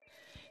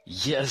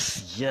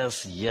Yes,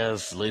 yes,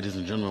 yes, ladies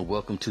and gentlemen,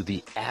 welcome to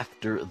the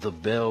After the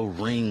Bell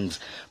Rings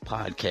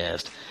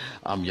podcast.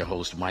 I'm your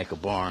host, Micah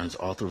Barnes,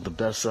 author of the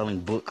best-selling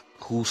book,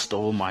 Who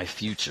Stole My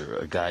Future?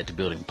 A Guide to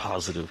Building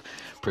Positive,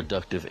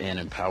 Productive, and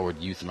Empowered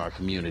Youth in Our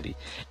Community.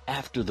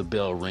 After the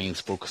Bell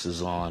Rings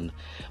focuses on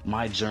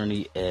my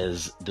journey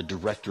as the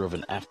director of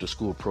an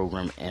after-school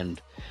program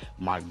and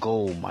my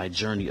goal, my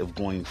journey of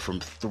going from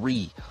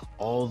 3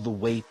 all the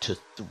way to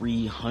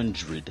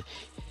 300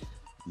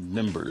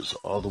 members,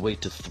 all the way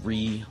to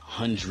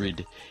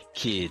 300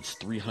 kids,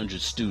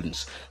 300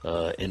 students,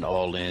 and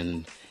all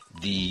in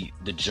the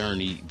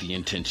journey, the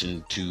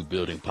intention to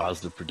building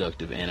positive,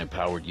 productive, and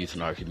empowered youth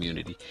in our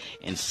community.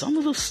 And some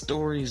of the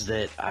stories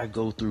that I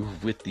go through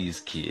with these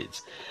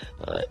kids,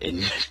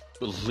 and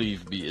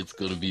believe me, it's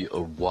going to be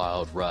a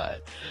wild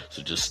ride.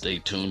 So just stay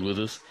tuned with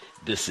us.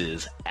 This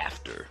is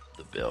After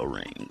the Bell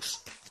Rings.